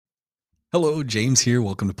Hello, James here.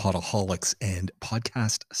 Welcome to Podaholics and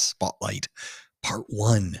Podcast Spotlight, Part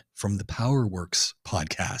 1 from the PowerWorks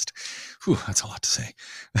podcast. Whew, that's a lot to say.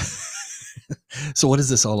 So what is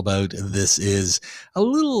this all about? This is a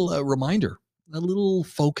little reminder, a little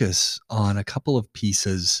focus on a couple of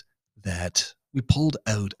pieces that we pulled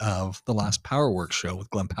out of the last PowerWorks show with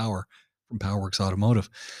Glenn Power from PowerWorks Automotive.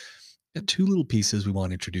 Two little pieces we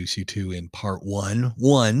want to introduce you to in Part 1.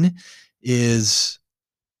 One is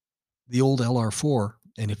the old LR4.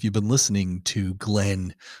 And if you've been listening to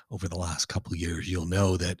Glenn over the last couple of years, you'll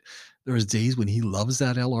know that there's days when he loves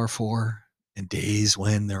that LR4 and days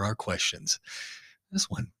when there are questions. This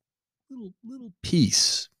one, little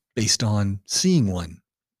piece based on seeing one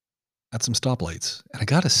at some stoplights. And I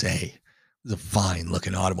got to say, it's a fine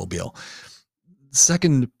looking automobile.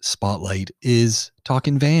 Second spotlight is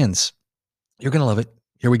talking vans. You're going to love it.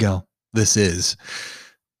 Here we go. This is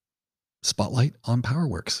Spotlight on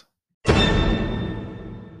PowerWorks.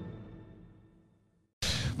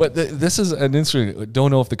 But this is an interesting, don't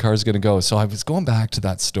know if the car is going to go. So I was going back to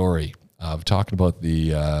that story of talking about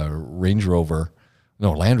the Land Rover.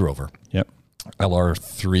 Yep.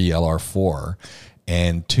 LR3, LR4,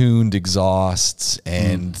 and tuned exhausts,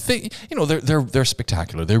 and they're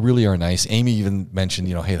spectacular. They really are nice. Amy even mentioned,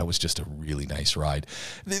 hey, that was just a really nice ride.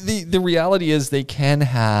 The reality is they can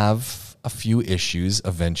have a few issues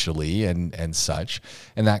eventually and such,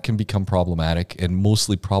 and that can become problematic, and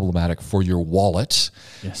mostly problematic for your wallet.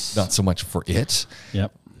 Yes. Not so much for it.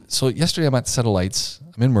 Yep. So yesterday I'm at Set of Lights.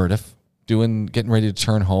 I'm in Murdiff getting ready to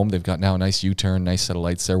turn home. They've got now a nice U-turn, nice set of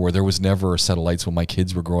lights there, where there was never a set of lights when my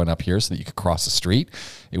kids were growing up here so that you could cross the street.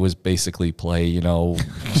 It was basically play,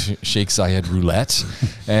 Sheikh Zayed roulette.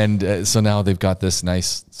 And so now they've got this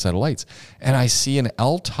nice set of lights. And I see an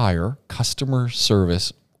L Tire customer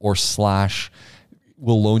service or /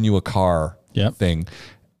 we'll loan you a car thing.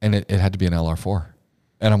 And it had to be an LR4.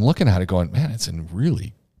 And I'm looking at it going, man, it's in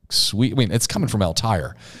really sweet. I mean, it's coming from L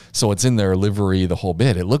Tire, so it's in their livery, the whole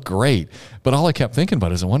bit. It looked great. But all I kept thinking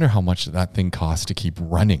about is I wonder how much that thing costs to keep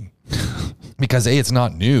running. Because it's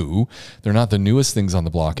not new. They're not the newest things on the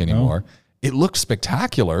block anymore. No. It looked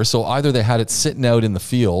spectacular. So either they had it sitting out in the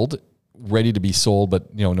field ready to be sold,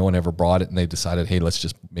 but no one ever brought it, and they decided, hey, let's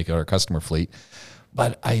just make it our customer fleet.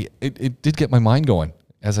 But it did get my mind going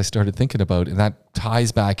as I started thinking about it, and that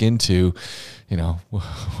ties back into, are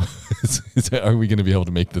we going to be able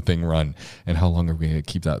to make the thing run, and how long are we going to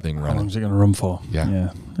keep that thing running? How long is it going to run for?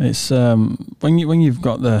 Yeah. It's when you've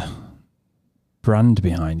got the brand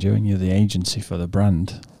behind you and you're the agency for the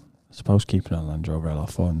brand, I suppose keeping a Land Rover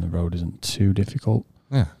LR4 on the road isn't too difficult.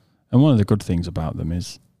 Yeah. And one of the good things about them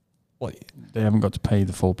is they haven't got to pay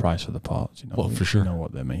the full price for the parts. For sure. We know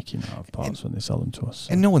what they're making out of parts when they sell them to us.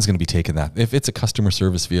 So. And no one's going to be taking that. If it's a customer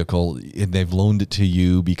service vehicle and they've loaned it to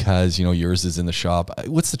you because, yours is in the shop,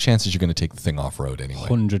 what's the chances you're going to take the thing off-road anyway?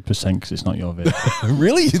 100%, because it's not your vehicle.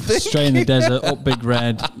 Really? You think? Straight in the desert, up Big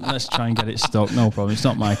Red, let's try and get it stuck. No problem. It's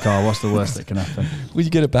not my car. What's the worst that can happen? Well, you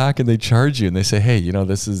get it back and they charge you and they say, hey,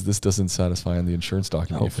 this doesn't satisfy on the insurance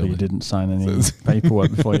document. Hopefully you didn't sign any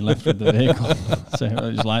paperwork before you left with the vehicle. So it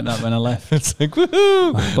was like that when I left. It's like,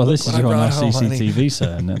 woohoo! Well, this is on our CCTV,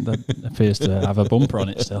 sir, and that appears to have a bumper on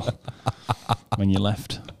it still when you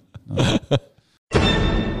left. Oh.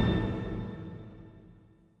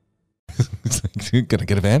 Gonna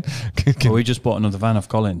get a van? Well, we just bought another van off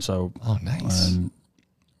Colin, so nice.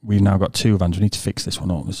 We've now got two vans. We need to fix this one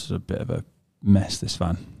up. This is a bit of a mess, this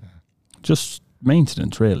van. Just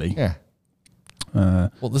maintenance, really. Yeah.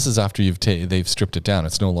 Well, this is after they've stripped it down.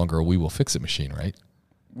 It's no longer a We Will Fix It machine, right?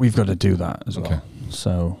 We've got to do that as well.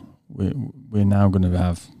 So we're now going to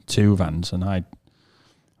have two vans, and I'm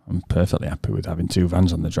perfectly happy with having two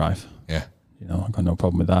vans on the drive. Yeah. I've got no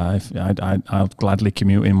problem with that. I'll gladly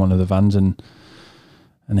commute in one of the vans, and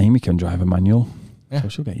Amy can drive a manual. Yeah. So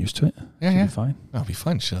she'll get used to it. Yeah, She'll be fine. That'll be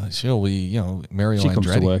fun. She'll be, Mario. She comes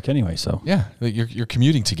to work anyway, so. Yeah, you're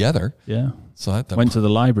commuting together. Yeah. So that went to the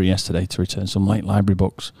library yesterday to return some late library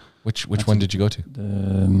books. Which one did you go to?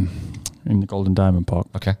 In the Golden Diamond Park.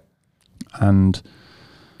 Okay. And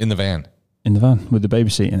in the van. In the van with the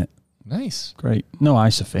baby seat in it. Nice. Great. No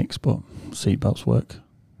ISOFIX, but seat belts work.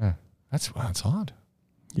 Yeah. That's odd.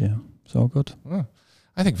 Yeah, it's all good. Oh,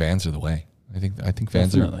 I think vans are the way. I think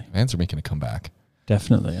vans are making a comeback.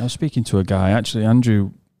 Definitely. I was speaking to a guy. Actually,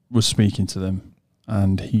 Andrew was speaking to them,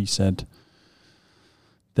 and he said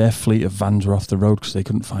their fleet of vans were off the road because they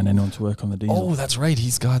couldn't find anyone to work on the diesel. Oh, that's right.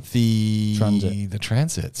 He's got the Transit. The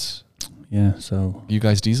Transits. Yeah. So you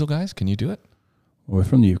guys diesel guys, can you do it? We're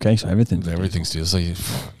from the UK, so everything's diesel. So you,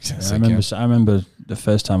 I remember the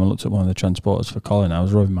first time I looked at one of the transporters for Colin, I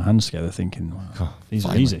was rubbing my hands together thinking, wow, these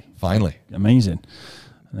are easy. Finally. Amazing.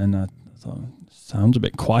 And then I thought, sounds a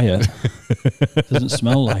bit quiet. Doesn't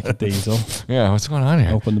smell like a diesel. Yeah, what's going on here?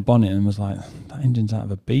 I opened the bonnet and was like, that engine's out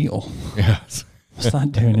of a Beetle. Yeah. What's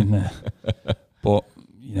that doing in there? But,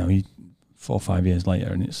 4 or 5 years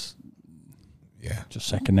later, and it's just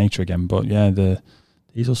second nature again. But yeah, the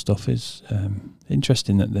diesel stuff is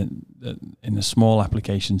interesting that in the small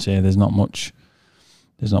applications here, there's not much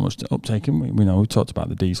uptake. And we talked about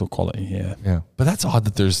the diesel quality here. Yeah, but that's odd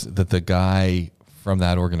that the guy from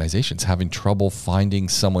that organization's having trouble finding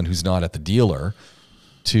someone who's not at the dealer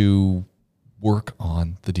to work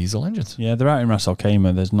on the diesel engines. Yeah, they're out in Ras Al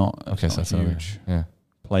Khaimah. There's not so that's a huge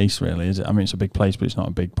place, really, is it? I mean, it's a big place, but it's not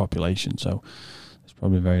a big population, so there's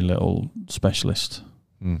probably very little specialist,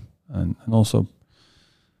 and also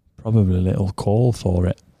probably little call for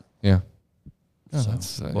it. Yeah.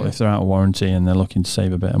 But if they're out of warranty and they're looking to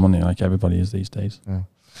save a bit of money, like everybody is these days. Yeah.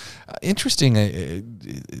 Interesting.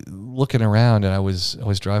 Looking around, and I was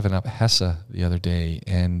driving up Hesse the other day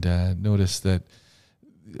and noticed that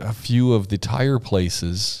a few of the tire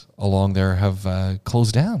places along there have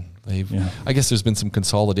closed down. I guess there's been some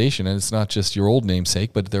consolidation, and it's not just your old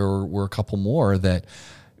namesake, but there were a couple more that,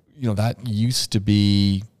 that used to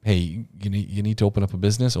be, hey, you need to open up a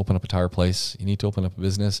business, open up a tire place. You need to open up a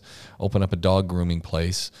business, open up a dog grooming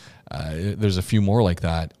place. There's a few more like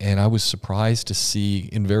that. And I was surprised to see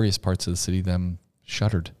in various parts of the city them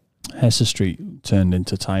shuttered. Hesse Street turned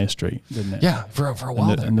into Tire Street, didn't it? Yeah, for a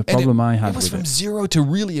while. And the problem I had with it was from it, zero to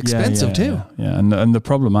really expensive too. Yeah. And the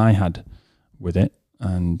problem I had with it,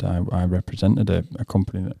 and I represented a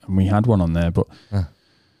company, and we had one on there, but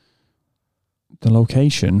the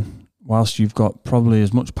location, whilst you've got probably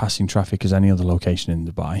as much passing traffic as any other location in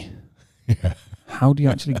Dubai, how do you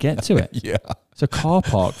actually get to it? It's a car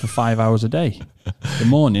park for 5 hours a day. The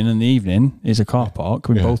morning and the evening is a car park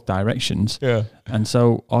in both directions. Yeah. And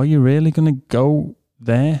so are you really going to go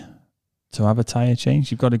there to have a tyre change?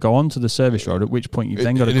 You've got to go onto the service road, at which point you've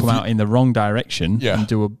then got to come out in the wrong direction and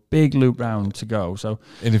do a big loop round to go. So,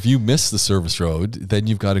 and if you miss the service road, then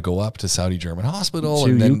you've got to go up to Saudi German Hospital.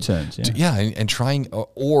 2 and then U-turns. And try and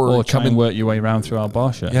work your way around through Al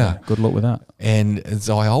Barsha. Yeah. Good luck with that. And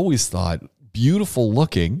so I always thought, beautiful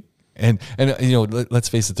looking. And let's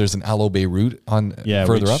face it, there's an Aloe Bay route on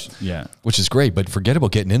further up, which is great. But forget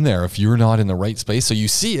about getting in there if you're not in the right space. So you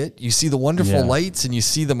see it, you see the wonderful lights, and you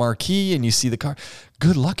see the marquee, and you see the car.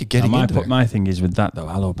 Good luck at getting into there. My thing is with that though,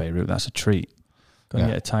 Aloe Bay route, that's a treat. Go and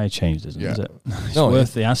get a tyre changed, is it? It's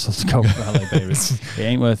worth the hassle to go for Aloe Bay route. It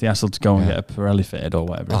ain't worth the hassle to go and get a Pirelli fitted or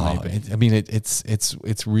whatever it may be. I mean,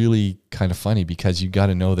 it's really kind of funny because you got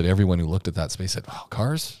to know that everyone who looked at that space said, "Wow,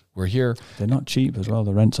 cars." We're here. They're not cheap as well.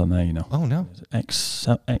 The rents on there, Oh, no.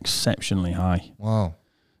 Exceptionally high. Wow.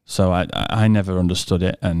 So I never understood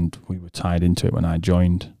it, and we were tied into it when I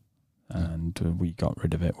joined, and we got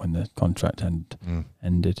rid of it when the contract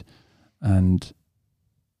ended. And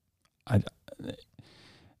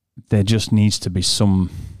there just needs to be some...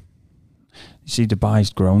 You see,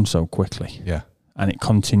 Dubai's grown so quickly. Yeah. And it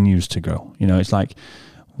continues to grow. It's like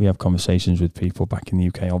we have conversations with people back in the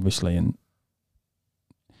UK, obviously, and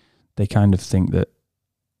they kind of think that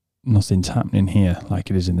nothing's happening here like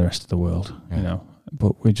it is in the rest of the world,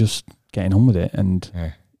 but we're just getting on with it, and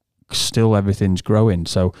still everything's growing.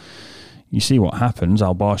 So you see what happens.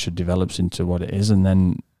 Al Barsha develops into what it is, and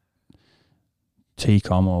then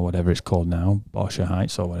TCOM or whatever it's called now, Barsha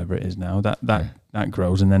Heights or whatever it is now, that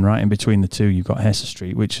grows, and then right in between the two you've got Hesse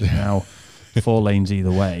Street, which is now 4 lanes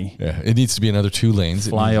either way. Yeah, it needs to be another 2 lanes.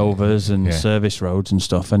 Flyovers and service roads and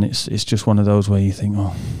stuff, and it's just one of those where you think,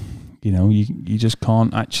 you just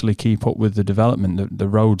can't actually keep up with the development. The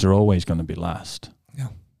roads are always going to be last. Yeah.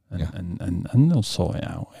 And they'll sort it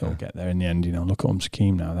out. It'll get there in the end. Look at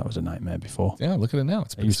Sakim now. That was a nightmare before. Yeah, look at it now.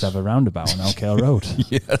 They used to have a roundabout on Al Khail Road.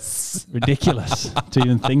 Yes. Ridiculous to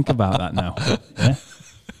even think about that now. Yeah.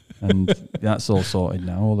 And that's all sorted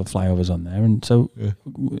now. All the flyovers on there. And so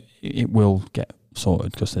it will get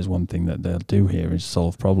sorted, because there's one thing that they'll do here is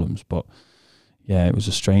solve problems. But yeah, it was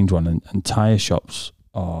a strange one. And tyre shops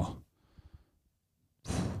are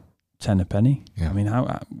 10 a penny. Yeah. I mean,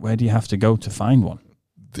 where do you have to go to find one?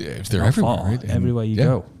 They're everywhere, right? Everywhere you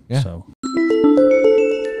go. Yeah. So